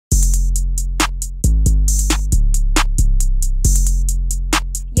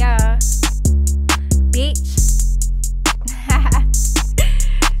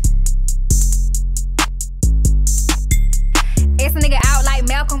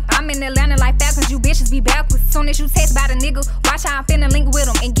Soon as you text about a nigga, watch how I'm finna link with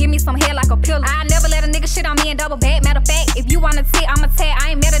him and give me some hair like a pillow. I never let a nigga shit on me and double back. Matter of fact, if you wanna tit, I'ma tag.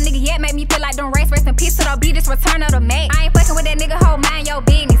 I ain't met a nigga yet, make me feel like them race in peace to the beat, this return of the Mac. I ain't